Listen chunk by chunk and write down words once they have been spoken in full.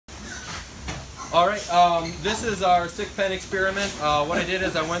All right, this is our 6-pen experiment. What I did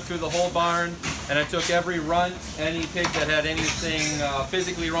is I went through the whole barn and I took every runt, any pig that had anything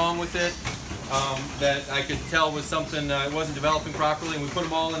physically wrong with it, that I could tell was something it wasn't developing properly, and we put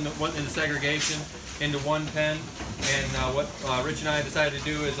them all into segregation into one pen. And what Rich and I decided to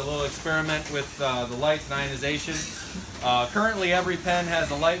do is a little experiment with the lights and ionization. Currently every pen has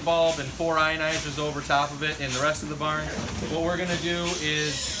a light bulb and 4 ionizers over top of it in the rest of the barn. What we're going to do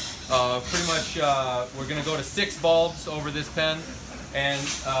is pretty much we're going to go to 6 bulbs over this pen, and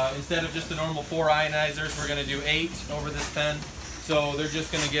instead of just the normal 4 ionizers, we're going to do 8 over this pen. So they're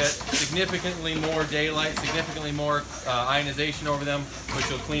just going to get significantly more daylight, significantly more ionization over them, which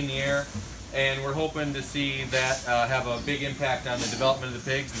will clean the air. And we're hoping to see that have a big impact on the development of the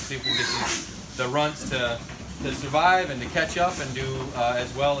pigs, and see if we can get the runts to survive and to catch up and do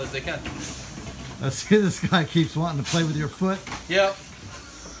as well as they can. Let's see, this guy keeps wanting to play with your foot. Yep.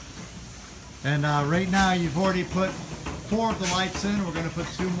 And right now you've already put 4 of the lights in. We're going to put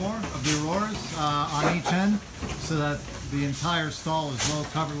 2 more of the auroras on each end, so that the entire stall is well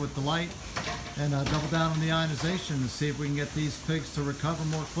covered with the light. And double down on the ionization to see if we can get these pigs to recover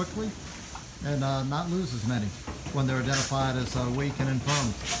more quickly and not lose as many when they're identified as weak and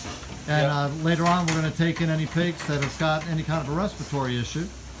infirm. And later on we're going to take in any pigs that have got any kind of a respiratory issue,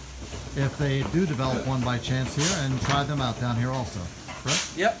 if they do develop one by chance here, and try them out down here also.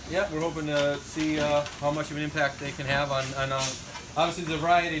 Correct? Yep. We're hoping to see how much of an impact they can have on obviously the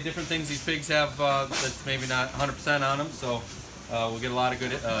variety of different things these pigs have that's maybe not 100% on them. So we'll get a lot of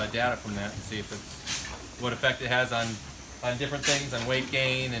good data from that and see if it's what effect it has on different things, on weight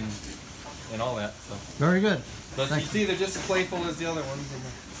gain and all that. So very good. But you see, they're just as playful as the other ones.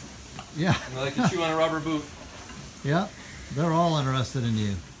 Yeah. And they like to chew on a rubber boot. Yeah, they're all interested in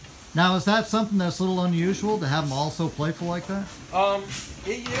you. Now, is that something that's a little unusual to have them all so playful like that?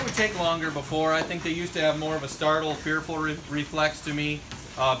 It would take longer before. I think they used to have more of a startle, fearful reflex to me,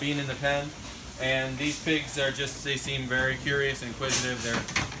 being in the pen. And these pigs are they seem very curious and inquisitive.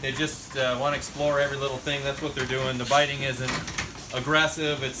 They just want to explore every little thing. That's what they're doing. The biting isn't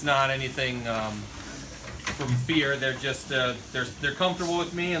aggressive. It's not anything from fear. They're just they're comfortable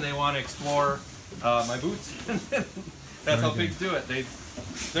with me, and they want to explore my boots. That's how pigs do it.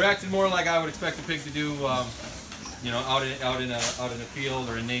 They're acting more like I would expect a pig to do, you know, out in a field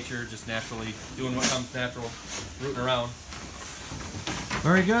or in nature, just naturally doing what comes natural, rooting around.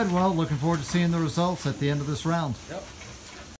 Very good. Well, looking forward to seeing the results at the end of this round. Yep.